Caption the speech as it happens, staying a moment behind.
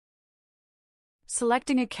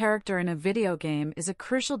Selecting a character in a video game is a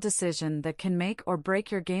crucial decision that can make or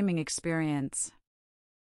break your gaming experience.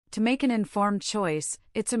 To make an informed choice,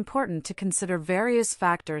 it's important to consider various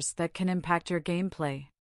factors that can impact your gameplay.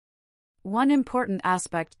 One important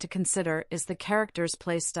aspect to consider is the character's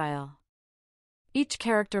playstyle. Each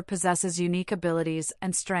character possesses unique abilities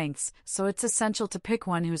and strengths, so it's essential to pick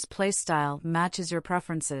one whose playstyle matches your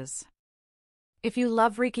preferences. If you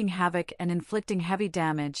love wreaking havoc and inflicting heavy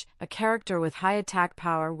damage, a character with high attack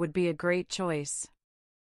power would be a great choice.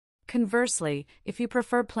 Conversely, if you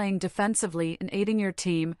prefer playing defensively and aiding your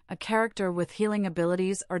team, a character with healing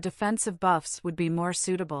abilities or defensive buffs would be more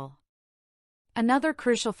suitable. Another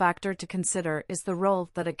crucial factor to consider is the role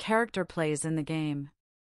that a character plays in the game.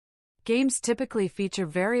 Games typically feature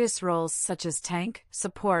various roles such as tank,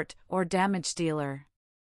 support, or damage dealer.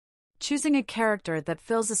 Choosing a character that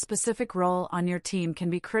fills a specific role on your team can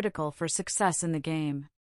be critical for success in the game.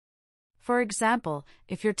 For example,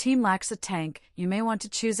 if your team lacks a tank, you may want to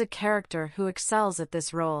choose a character who excels at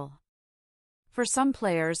this role. For some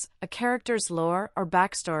players, a character's lore or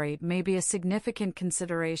backstory may be a significant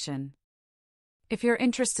consideration. If you're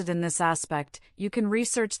interested in this aspect, you can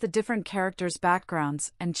research the different characters'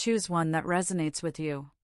 backgrounds and choose one that resonates with you.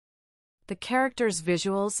 The character's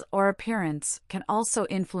visuals or appearance can also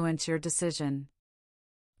influence your decision.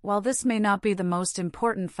 While this may not be the most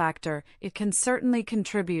important factor, it can certainly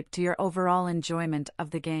contribute to your overall enjoyment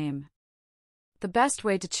of the game. The best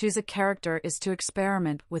way to choose a character is to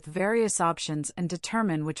experiment with various options and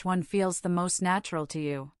determine which one feels the most natural to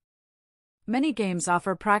you. Many games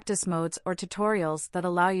offer practice modes or tutorials that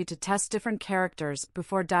allow you to test different characters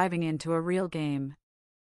before diving into a real game.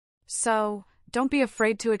 So, don't be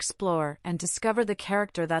afraid to explore and discover the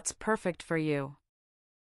character that's perfect for you.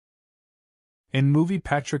 In movie,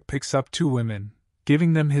 Patrick picks up two women,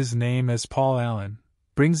 giving them his name as Paul Allen,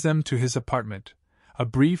 brings them to his apartment. A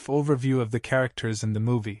brief overview of the characters in the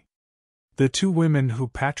movie. The two women who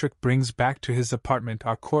Patrick brings back to his apartment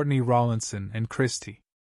are Courtney Rawlinson and Christy.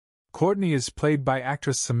 Courtney is played by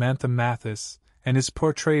actress Samantha Mathis, and is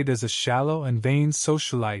portrayed as a shallow and vain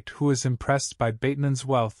socialite who is impressed by Bateman's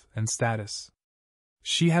wealth and status.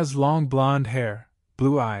 She has long blonde hair,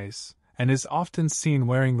 blue eyes, and is often seen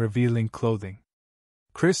wearing revealing clothing.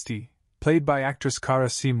 Christy, played by actress Cara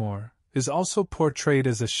Seymour, is also portrayed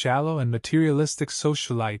as a shallow and materialistic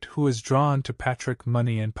socialite who is drawn to Patrick's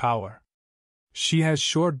money and power. She has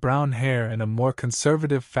short brown hair and a more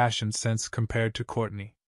conservative fashion sense compared to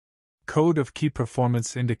Courtney. Code of Key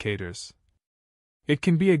Performance Indicators. It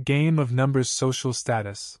can be a game of numbers: social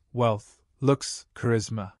status, wealth, looks,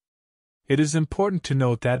 charisma. It is important to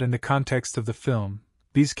note that in the context of the film,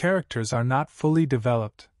 these characters are not fully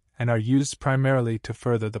developed and are used primarily to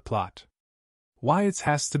further the plot. Why it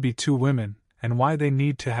has to be two women, and why they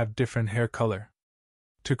need to have different hair color.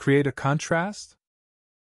 To create a contrast?